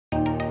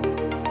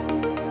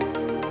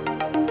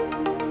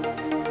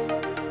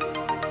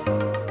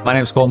My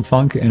name is Colton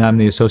Funk, and I'm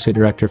the Associate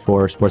Director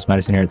for Sports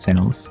Medicine here at St.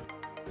 Olaf.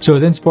 So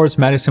within sports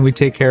medicine, we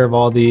take care of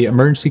all the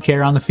emergency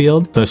care on the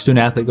field. So a student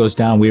athlete goes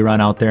down, we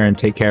run out there and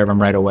take care of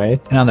them right away.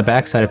 And on the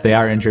backside, if they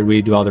are injured,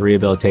 we do all the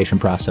rehabilitation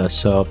process.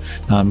 So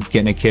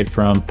getting a kid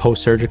from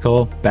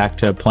post-surgical back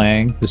to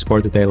playing the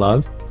sport that they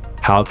love.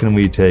 How can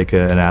we take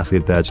an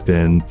athlete that's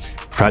been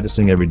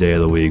practicing every day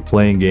of the week,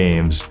 playing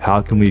games,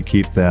 how can we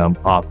keep them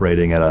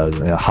operating at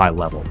a high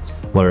level?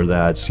 Whether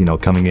that's,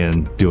 coming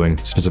in, doing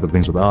specific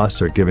things with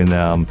us, or giving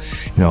them,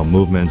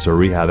 movements or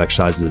rehab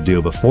exercises to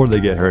do before they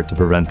get hurt to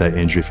prevent that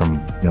injury from,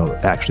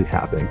 actually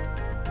happening.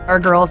 Our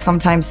girls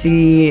sometimes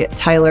see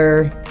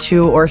Tyler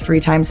 2 or 3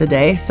 times a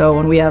day. So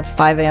when we have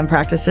 5 a.m.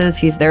 practices,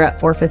 he's there at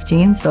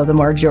 4:15. So the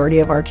majority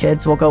of our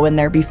kids will go in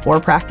there before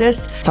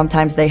practice.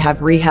 Sometimes they have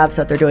rehabs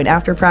that they're doing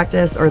after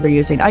practice, or they're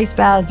using ice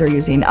baths, they're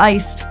using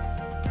ice.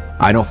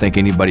 I don't think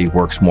anybody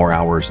works more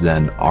hours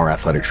than our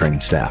athletic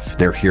training staff.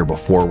 They're here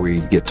before we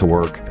get to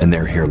work, and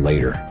they're here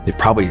later. They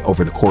probably,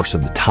 over the course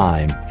of the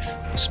time,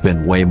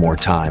 spend way more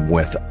time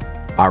with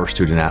our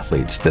student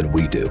athletes than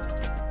we do.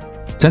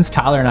 Since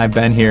Tyler and I have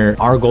been here,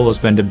 our goal has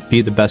been to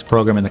be the best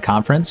program in the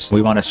conference.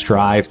 We want to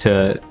strive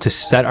to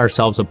set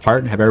ourselves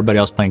apart and have everybody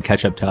else playing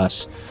catch up to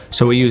us.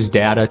 So we use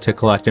data to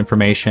collect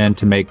information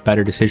to make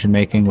better decision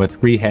making with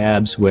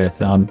rehabs,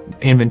 with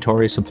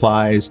inventory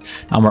supplies.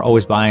 We're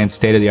always buying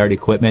state-of-the-art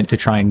equipment to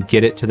try and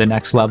get it to the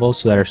next level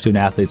so that our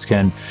student athletes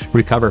can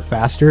recover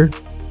faster.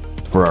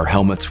 For our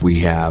helmets, we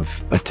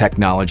have a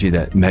technology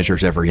that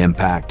measures every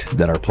impact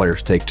that our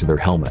players take to their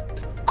helmet.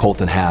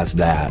 Colton has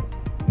that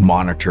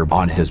monitor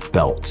on his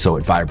belt, so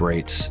it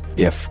vibrates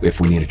if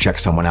we need to check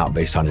someone out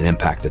based on an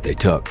impact that they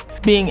took.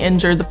 Being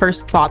injured, the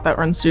first thought that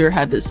runs through your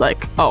head is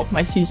like, oh,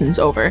 my season's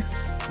over.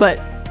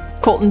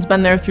 But Colton's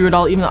been there through it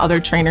all, even the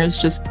other trainers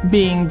just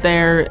being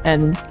there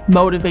and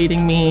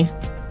motivating me.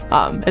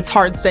 It's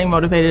hard staying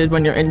motivated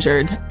when you're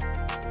injured.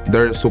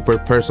 They're super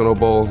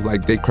personable,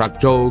 like they crack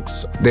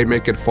jokes, they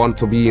make it fun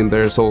to be in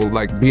there, so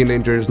like being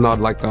injured is not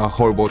like a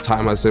horrible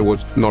time as it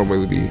would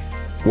normally be.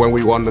 When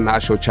we won the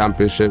national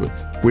championship,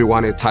 we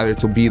wanted Tyler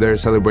to be there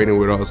celebrating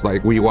with us.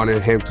 Like, we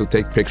wanted him to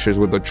take pictures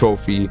with the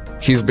trophy.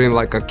 He's been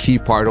like a key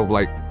part of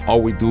like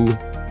all we do.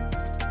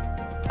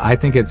 I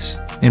think it's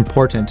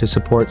important to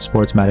support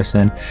sports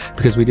medicine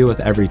because we do it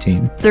with every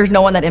team. There's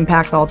no one that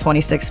impacts all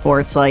 26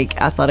 sports like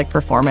athletic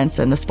performance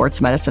and the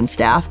sports medicine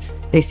staff.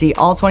 They see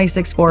all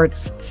 26 sports,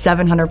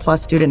 700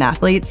 plus student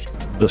athletes.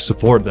 The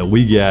support that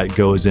we get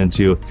goes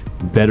into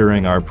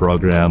bettering our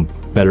program,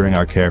 bettering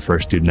our care for our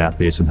student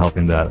athletes, and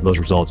helping those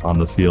results on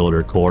the field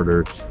or court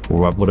or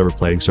whatever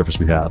playing surface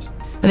we have.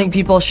 I think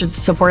people should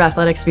support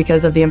athletics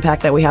because of the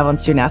impact that we have on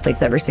student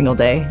athletes every single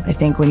day. I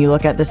think when you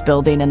look at this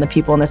building and the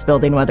people in this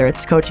building, whether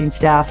it's coaching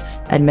staff,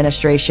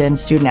 administration,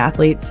 student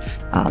athletes,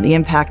 the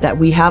impact that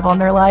we have on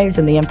their lives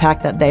and the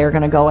impact that they are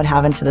going to go and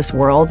have into this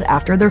world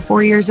after their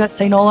 4 years at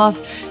St. Olaf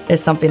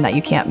is something that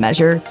you can't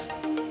measure.